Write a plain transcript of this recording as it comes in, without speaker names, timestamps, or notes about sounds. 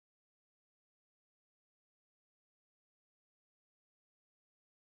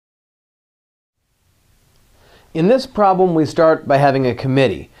In this problem, we start by having a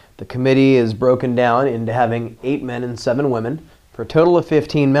committee. The committee is broken down into having 8 men and 7 women for a total of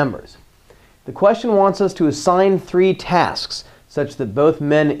 15 members. The question wants us to assign 3 tasks such that both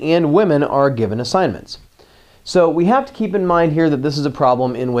men and women are given assignments. So we have to keep in mind here that this is a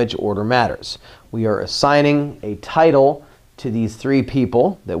problem in which order matters. We are assigning a title to these 3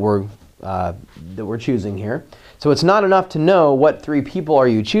 people that we're choosing here. So it's not enough to know what 3 people are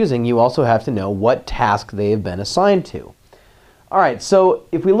you choosing, you also have to know what task they have been assigned to. Alright, so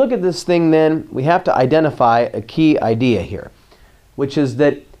if we look at this thing then, we have to identify a key idea here, which is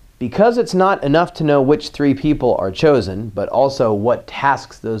that because it's not enough to know which 3 people are chosen, but also what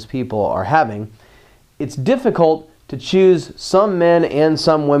tasks those people are having, it's difficult to choose some men and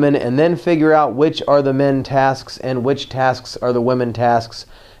some women and then figure out which are the men tasks and which tasks are the women tasks,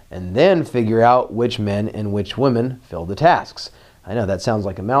 and then figure out which men and which women fill the tasks. I know that sounds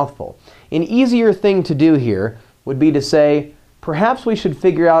like a mouthful. An easier thing to do here would be to say, perhaps we should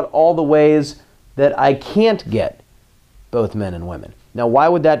figure out all the ways that I can't get both men and women. Now, why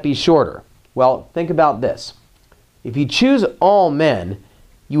would that be shorter? Well, think about this. If you choose all men,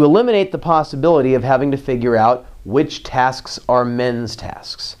 you eliminate the possibility of having to figure out which tasks are men's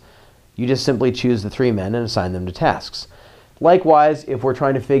tasks. You just simply choose the 3 men and assign them to tasks. Likewise, if we're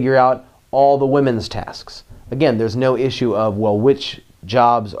trying to figure out all the women's tasks. Again, there's no issue of, well, which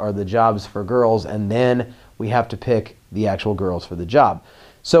jobs are the jobs for girls, and then we have to pick the actual girls for the job.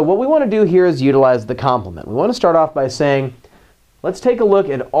 So what we want to do here is utilize the complement. We want to start off by saying, let's take a look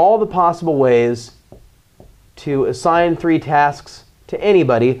at all the possible ways to assign 3 tasks to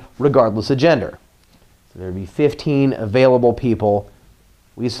anybody, regardless of gender. So there would be 15 available people.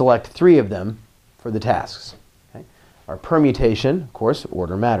 We select 3 of them for the tasks. Our permutation, of course,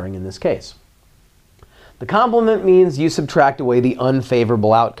 order mattering in this case. The complement means you subtract away the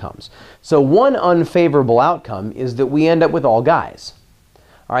unfavorable outcomes. So one unfavorable outcome is that we end up with all guys.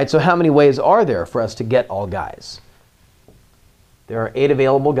 All right, so how many ways are there for us to get all guys? There are 8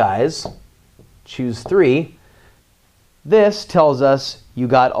 available guys. Choose 3. This tells us you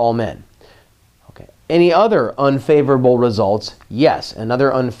got all men. Okay. Any other unfavorable results? Yes,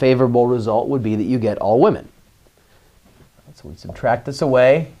 another unfavorable result would be that you get all women. So we'd subtract this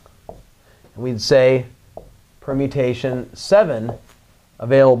away, and we'd say permutation 7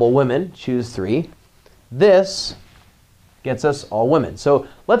 available women, choose 3. This gets us all women. So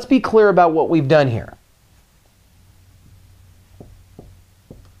let's be clear about what we've done here.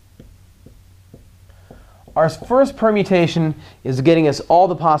 Our first permutation is getting us all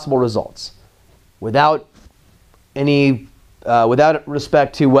the possible results without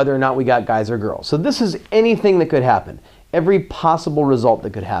respect to whether or not we got guys or girls. So this is anything that could happen. Every possible result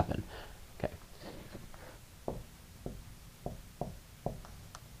that could happen. Okay.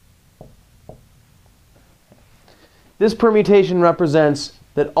 This permutation represents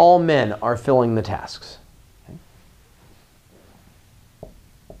that all men are filling the tasks. Okay.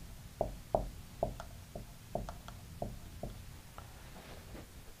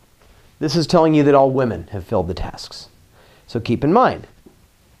 This is telling you that all women have filled the tasks. So keep in mind,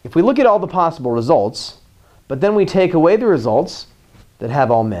 if we look at all the possible results, but then we take away the results that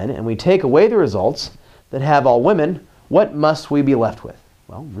have all men, and we take away the results that have all women, what must we be left with?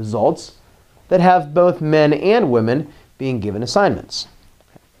 Well, results that have both men and women being given assignments.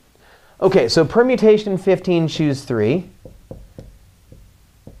 Okay, so permutation 15, choose 3.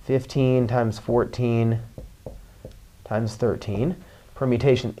 15 times 14 times 13.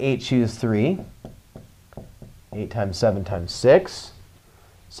 Permutation 8, choose 3. 8 times 7 times 6.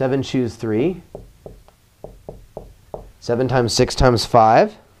 7, choose 3. 7 times 6 times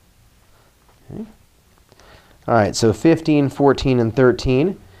 5. Okay. All right, so 15, 14, and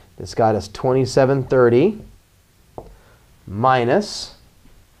 13. This got us 2730 minus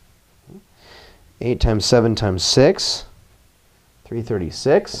 8 times 7 times 6,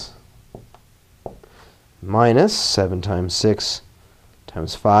 336, minus 7 times 6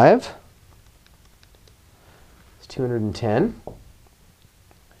 times 5, it's 210.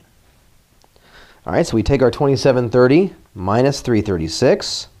 All right, so we take our 2730 minus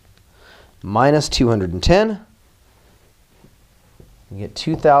 336 minus 210. We get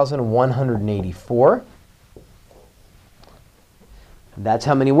 2,184. That's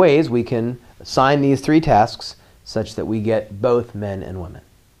how many ways we can assign these 3 tasks such that we get both men and women.